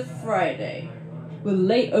is a Friday with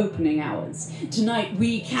late opening hours. Tonight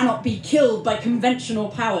we cannot be killed by conventional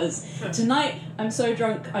powers. Tonight I'm so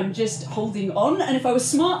drunk I'm just holding on, and if I was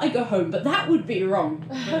smart I'd go home, but that would be wrong.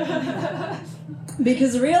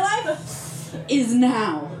 Because real life is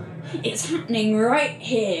now. It's happening right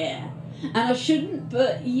here. And I shouldn't,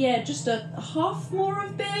 but yeah, just a half more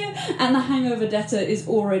of beer, and the hangover debtor is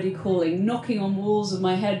already calling, knocking on walls of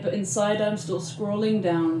my head, but inside I'm still scrolling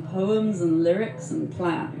down poems and lyrics and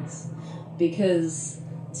plans. Because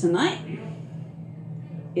tonight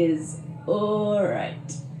is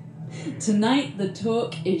alright. Tonight the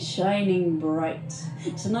talk is shining bright.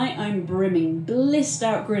 Tonight I'm brimming, blissed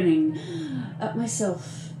out grinning at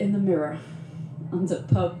myself in the mirror under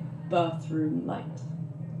pub bathroom light.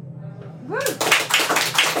 Woo!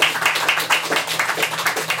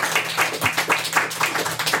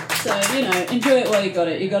 So, enjoy it while you got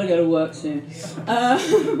it. You got to go to work soon.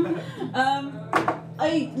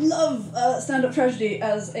 I love stand-up tragedy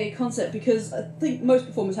as a concept because I think most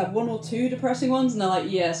performers have one or two depressing ones, and they're like,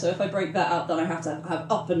 yeah, so if I break that up, then I have to have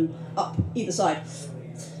up and up either side.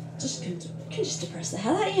 Can just depress the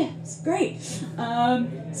hell out of you. It's great.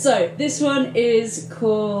 So, this one is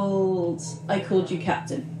called I Called You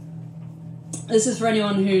Captain. This is for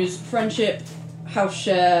anyone whose friendship, house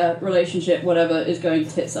share, relationship, whatever, is going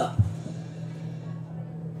tits up.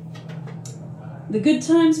 The good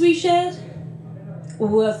times we shared were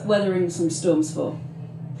worth weathering some storms for.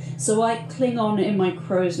 So I cling on in my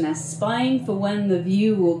crow's nest, spying for when the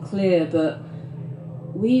view will clear, but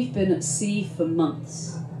we've been at sea for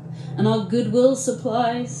months, and our goodwill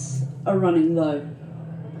supplies are running low.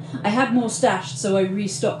 I had more stashed, so I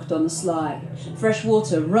restocked on the sly. Fresh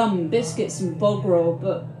water, rum, biscuits and bog roll,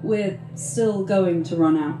 but we're still going to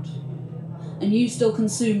run out. And you still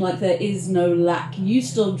consume like there is no lack. You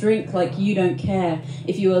still drink like you don't care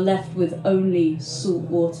if you are left with only salt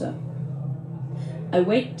water. I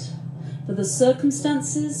wait for the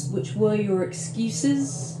circumstances which were your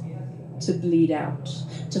excuses to bleed out,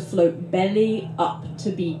 to float belly up,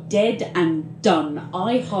 to be dead and done.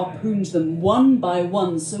 I harpooned them one by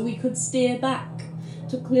one so we could steer back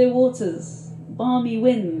to clear waters, balmy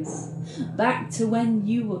winds, back to when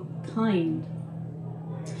you were kind.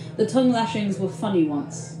 The tongue lashings were funny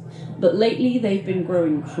once, but lately they've been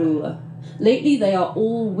growing crueler. Lately they are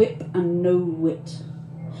all whip and no wit.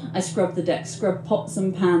 I scrub the deck, scrub pots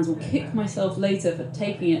and pans, will kick myself later for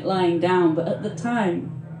taking it lying down, but at the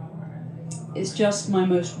time, it's just my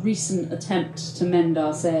most recent attempt to mend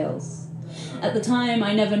our sails. At the time,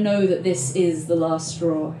 I never know that this is the last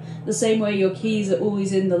straw. The same way your keys are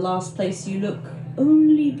always in the last place you look,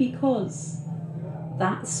 only because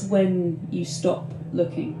that's when you stop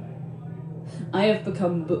looking. I have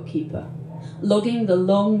become bookkeeper, logging the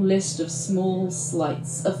long list of small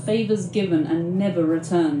slights, of favours given and never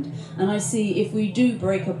returned. And I see if we do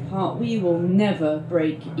break apart, we will never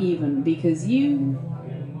break even, because you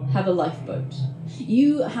have a lifeboat.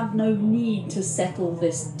 You have no need to settle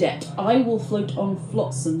this debt. I will float on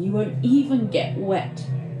flotsam. You won't even get wet.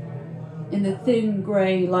 In the thin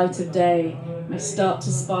grey light of day, I start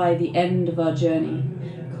to spy the end of our journey,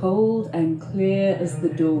 cold and clear as the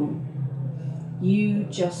dawn. You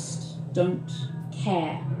just don't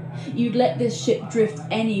care. You'd let this ship drift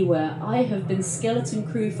anywhere. I have been skeleton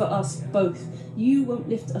crew for us both. You won't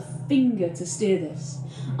lift a finger to steer this.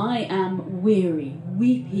 I am weary,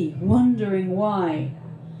 weepy, wondering why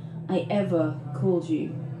I ever called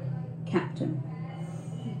you Captain.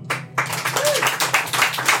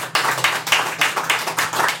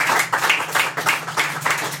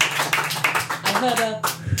 I heard a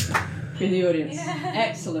in the audience. Yeah.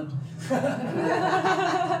 Excellent.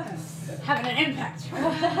 Having an impact.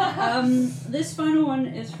 This final one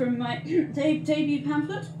is from my debut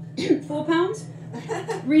pamphlet.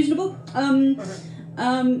 £4. Reasonable.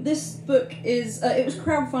 This book is, it was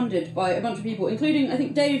crowdfunded by a bunch of people, including, I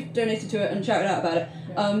think Dave donated to it and shouted out about it.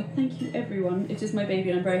 Thank you everyone, it is my baby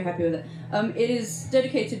and I'm very happy with it. It is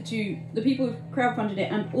dedicated to the people who crowdfunded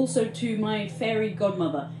it and also to my fairy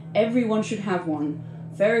godmother. Everyone should have one.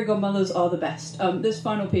 Fairy godmothers are the best. This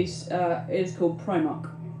final piece is called Primark.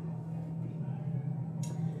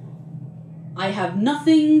 I have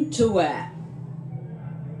nothing to wear.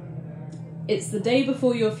 It's the day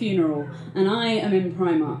before your funeral, and I am in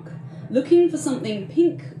Primark, looking for something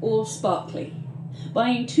pink or sparkly,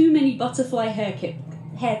 buying too many butterfly hair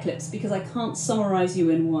clips because I can't summarise you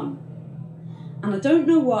in one. And I don't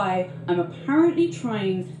know why I'm apparently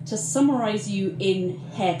trying to summarise you in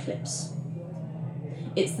hair clips.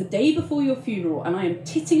 It's the day before your funeral, and I am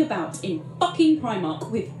titting about in fucking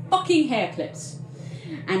Primark with fucking hair clips.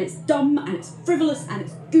 And it's dumb, and it's frivolous, and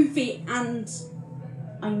it's goofy, and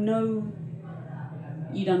I know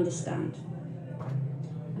you'd understand.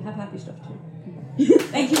 I have happy stuff too.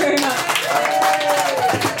 Thank you very much.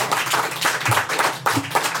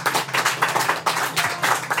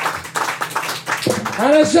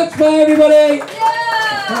 Hannah Schutzma, everybody! Yeah!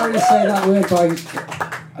 I can't really say that word, but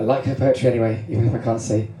I like her poetry anyway, even if I can't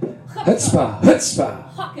say. Chutzpah, chutzpah.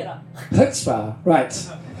 Huck it up. Chutzpah, right.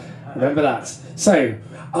 Remember that. So,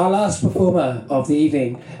 our last performer of the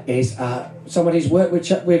evening is someone who's worked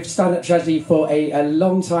with Stand Up Tragedy for a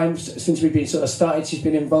long time, since we've been sort of started. She's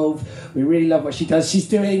been involved. We really love what she does. She's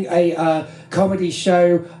doing a comedy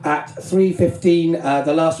show at 3:15.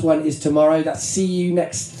 The last one is tomorrow. That's See You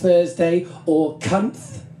Next Thursday, or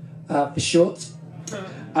CUNTH for short.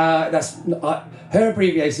 That's her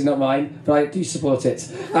abbreviation, not mine, but I do support it.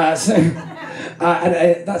 And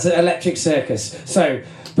that's an Electric Circus. So,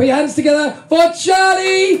 put your hands together for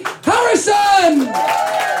Charlie Harrison!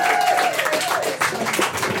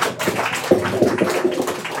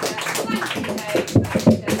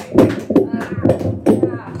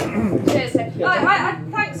 Cheers.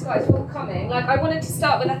 Thanks guys for all coming. Like, I wanted to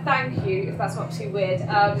start with a thank you, if that's not too weird.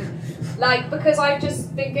 Because I've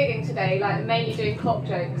just been gigging today, mainly doing clock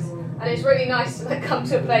jokes, and it's really nice to come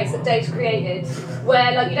to a place that Dave's created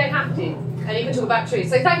where you don't have to. And you can talk about truth.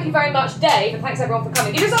 So thank you very much, Dave, and thanks everyone for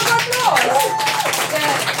coming. Give yourself an applause!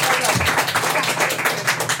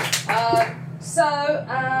 Yeah, So,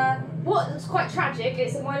 what's quite tragic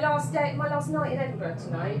is that my last night in Edinburgh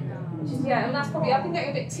tonight, which is, and that's probably, I've been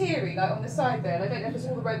getting a bit teary, like, on the side there, and I don't know if it's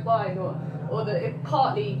all the red wine or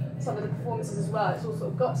partly some of the performances as well, it's all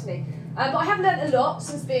sort of got to me. But I have learnt a lot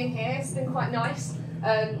since being here, it's been quite nice.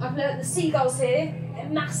 I've learnt the seagulls here, they're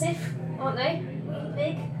massive, aren't they? Really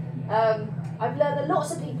big. I've learnt that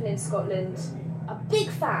lots of people in Scotland are big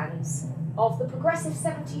fans of the progressive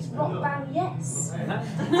 70s rock band Yes.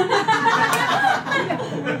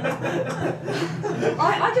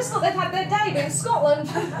 I just thought they'd had their day in Scotland.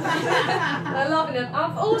 They're loving them.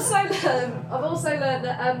 I've also learned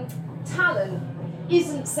that talent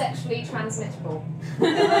isn't sexually transmittable.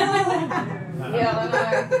 Yeah,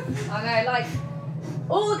 I know. Like,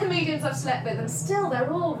 all the comedians I've slept with, and still they're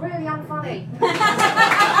all really unfunny.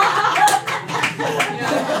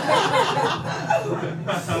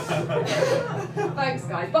 Thanks,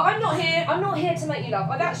 guys. But I'm not here to make you laugh.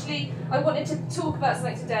 I wanted to talk about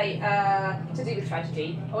something today to do with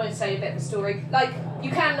tragedy. I wanted to tell you a bit of a story. Like, you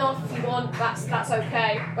can laugh if you want, that's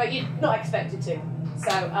okay, but you're not expected to.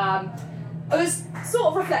 So, I was sort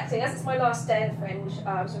of reflecting, as it's my last day in the Fringe,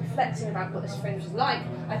 I was reflecting about what this Fringe was like.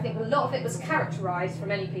 I think a lot of it was characterised for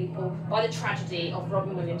many people by the tragedy of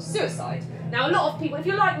Robin Williams' suicide. Now, a lot of people, if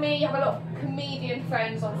you're like me, have a lot of comedian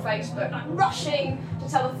friends on Facebook, like rushing to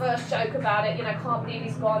tell the first joke about it, can't believe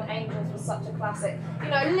he's gone, Angels was such a classic,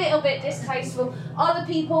 a little bit distasteful. Other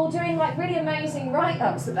people doing like really amazing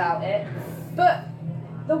write-ups about it. But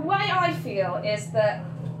the way I feel is that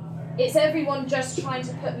it's everyone just trying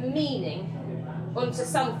to put meaning onto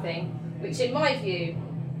something which, in my view,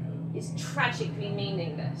 is tragically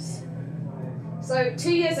meaningless. So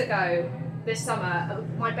 2 years ago, this summer,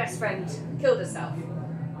 my best friend killed herself,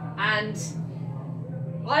 and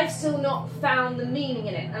I've still not found the meaning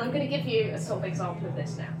in it, and I'm going to give you a sort of example of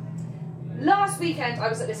this now. Last weekend, I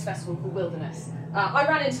was at this festival called Wilderness. I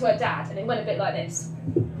ran into her dad, and it went a bit like this.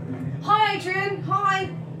 Hi, Adrian. Hi,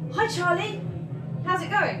 Charlie. How's it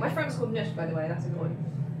going? My friend was called Nush, by the way, that's important.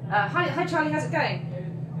 Hi Charlie, how's it going?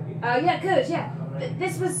 Yeah, good, yeah.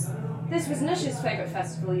 This was Nush's favourite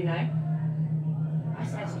festival, I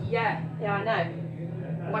said, yeah, I know.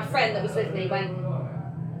 My friend that was with me went,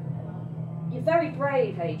 you're very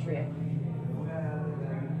brave, Adrian.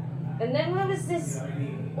 And then there was this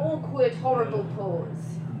awkward, horrible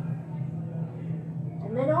pause.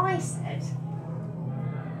 And then I said,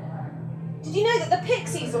 did you know that the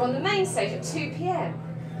Pixies are on the main stage at 2 p.m?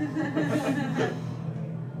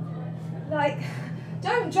 Like,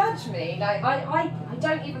 don't judge me. Like, I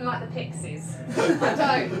don't even like the Pixies.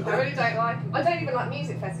 I really don't like them. I don't even like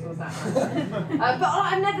music festivals that much. But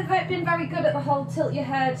I've never been very good at the whole tilt your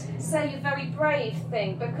head, say you're very brave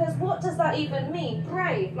thing, because what does that even mean,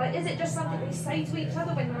 brave? Like, is it just something we say to each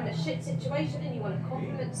other when you're in a shit situation and you want to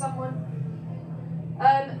compliment someone?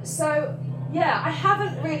 So, yeah, I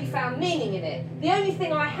haven't really found meaning in it. The only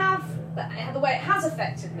thing I have, the way it has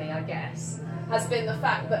affected me, I guess, has been the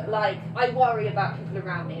fact that, like, I worry about people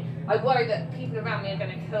around me. I worry that people around me are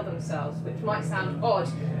going to kill themselves, which might sound odd,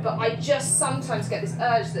 but I just sometimes get this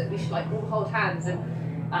urge that we should, like, all hold hands and,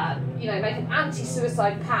 make an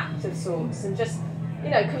anti-suicide pact of sorts and just,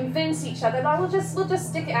 convince each other, like, we'll just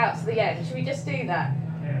stick it out to the end. Should we just do that?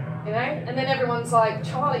 And then everyone's like,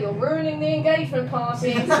 Charlie, you're ruining the engagement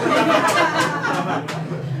party. It's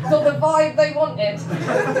not the vibe they wanted.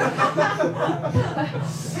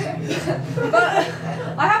 But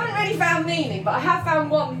I haven't really found meaning, but I have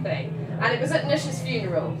found one thing, and it was at Nush's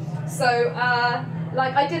funeral. So,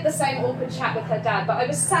 I did the same awkward chat with her dad, but I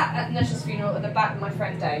was sat at Nush's funeral at the back with my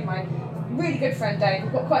friend Dave, my really good friend Dave.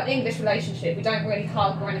 We've got quite an English relationship. We don't really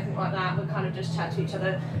hug or anything like that. We kind of just chat to each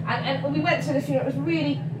other. And when we went to the funeral, it was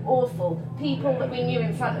really awful. People that we knew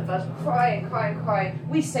in front of us crying.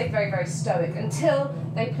 We stayed very, very stoic until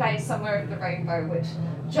they played Somewhere Over the Rainbow, which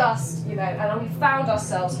just, and we found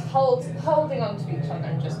ourselves holding on to each other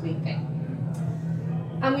and just weeping.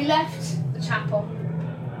 And we left the chapel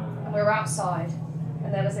and we were outside,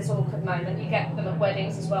 and there was this awkward moment. You get them at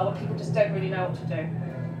weddings as well, where people just don't really know what to do.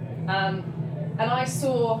 And I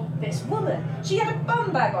saw this woman. She had a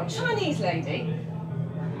bum bag on, Chinese lady.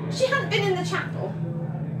 She hadn't been in the chapel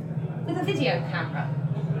with a video camera.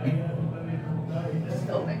 Just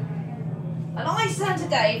filming. And I turn to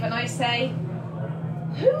Dave and I say,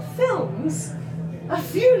 who films a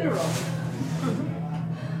funeral?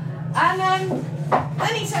 And then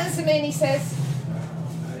he turns to me and he says,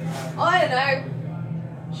 I don't know,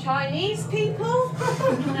 Chinese people?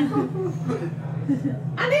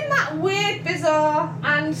 And in that weird, bizarre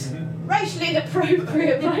and racially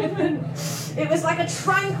inappropriate moment, It was like a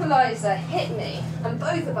tranquilizer hit me, and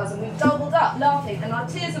both of us, and we doubled up laughing, and our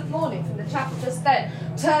tears of mourning from the chapel just then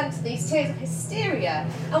turned to these tears of hysteria,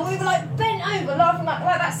 and we were like bent over laughing like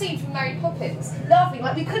that scene from Mary Poppins, laughing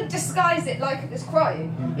like we couldn't disguise it like it was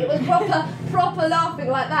crying. It was proper laughing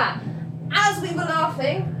like that. As we were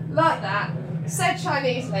laughing like that, said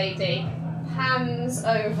Chinese lady hands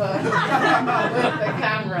over with the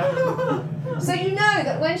camera. So you know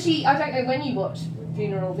that when she, I don't know when you watch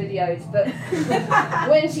funeral videos, but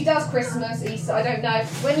when she does Christmas, Easter, I don't know,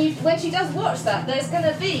 when she does watch that, there's going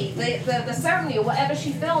to be the ceremony or whatever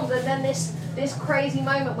she filmed, and then this crazy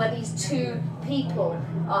moment where these two people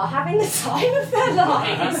are having the time of their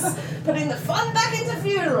lives, putting the fun back into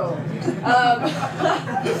funeral.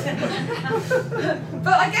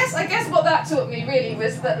 But I guess what that taught me really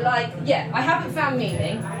was that, like, yeah, I haven't found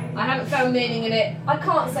meaning. I haven't found meaning in it. I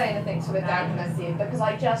can't say anything to a down message because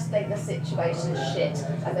I just think the situation is shit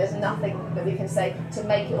and there's nothing that we can say to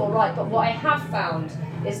make it all right. But what I have found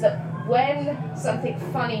is that when something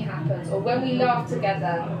funny happens or when we laugh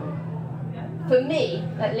together, for me,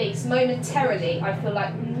 at least, momentarily, I feel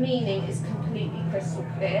like meaning is completely crystal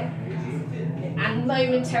clear. And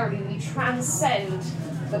momentarily, we transcend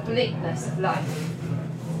the bleakness of life.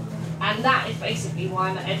 And that is basically why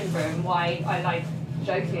I'm at Edinburgh and why I like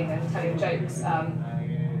joking and telling jokes.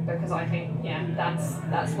 Because I think, yeah,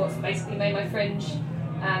 that's what's basically made my Fringe.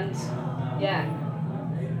 And, yeah,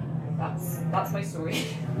 that's my story.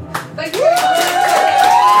 Thank you very much.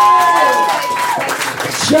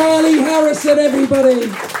 Charlie Harrison, everybody!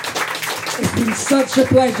 It's been such a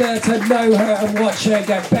pleasure to know her and watch her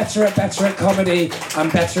get better and better at comedy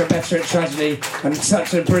and better at tragedy, and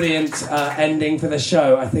such a brilliant ending for the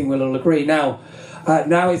show, I think we'll all agree. Now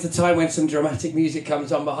is the time when some dramatic music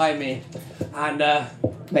comes on behind me, and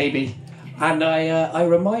maybe. And I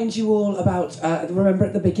remind you all about, remember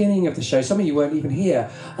at the beginning of the show, some of you weren't even here,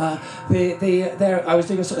 I was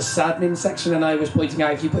doing a sort of saddening section and I was pointing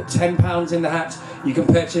out if you put £10 in the hat, you can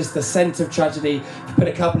purchase the scent of tragedy. If you put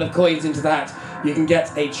a couple of coins into that, you can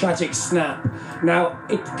get a tragic snap. Now,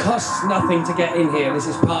 it costs nothing to get in here. This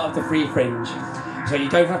is part of the free Fringe. So you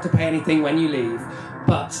don't have to pay anything when you leave.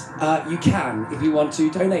 But you can, if you want to,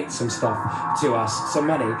 donate some stuff to us, some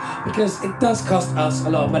money, because it does cost us a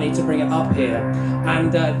lot of money to bring it up here.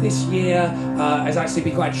 And this year has actually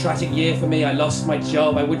been quite a tragic year for me. I lost my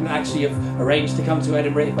job. I wouldn't actually have arranged to come to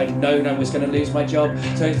Edinburgh if I'd known I was going to lose my job.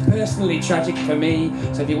 So it's personally tragic for me.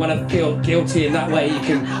 So if you want to feel guilty in that way, you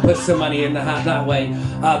can put some money in the hat that way.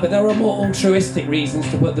 But there are more altruistic reasons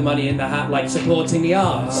to put the money in the hat, like supporting the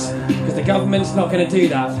arts, because the government's not going to do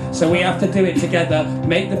that. So we have to do it together.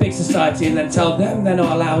 Make the big society and then tell them they're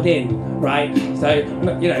not allowed in, right? So,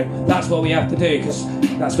 you know, that's what we have to do because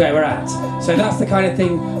that's where we're at. So that's the kind of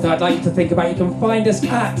thing that I'd like you to think about. You can find us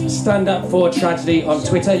at Stand Up For Tragedy on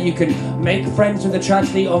Twitter. You can make friends with the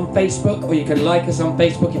tragedy on Facebook, or you can like us on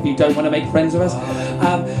Facebook if you don't want to make friends with us.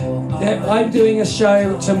 I'm doing a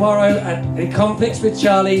show tomorrow at Conflicts with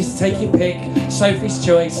Charlie's, take your pick, Sophie's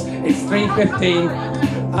Choice. It's 3:15.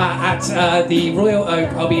 At the Royal Oak.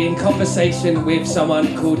 I'll be in conversation with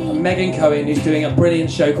someone called Megan Cohen, who's doing a brilliant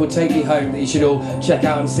show called Take Me Home that you should all check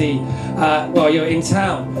out and see while you're in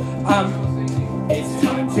town.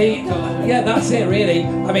 Yeah, that's it really.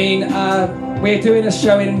 I mean, we're doing a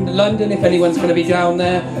show in London, if anyone's going to be down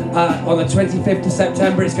there, on the 25th of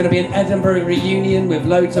September. It's going to be an Edinburgh reunion with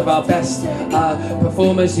loads of our best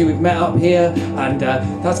performers who we've met up here, and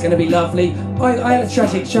that's going to be lovely. I had a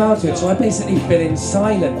tragic childhood, so I basically feel in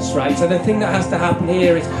silence, right? So the thing that has to happen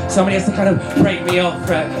here is somebody has to kind of break me off.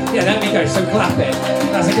 Yeah, there we go, so clap it.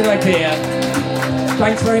 That's a good idea.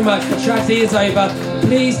 Thanks very much. The tragedy is over.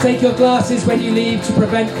 Please take your glasses when you leave to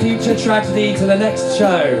prevent future tragedy. To the next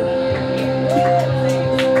show.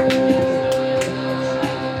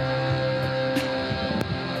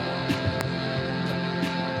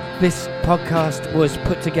 This podcast was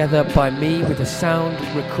put together by me with the sound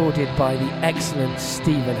recorded by the excellent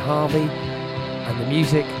Stephen Harvey, and the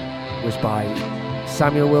music was by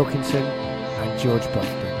Samuel Wilkinson and George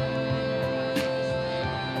Bufton.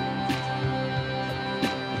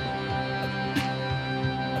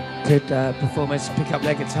 Could performers pick up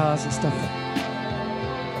their guitars and stuff?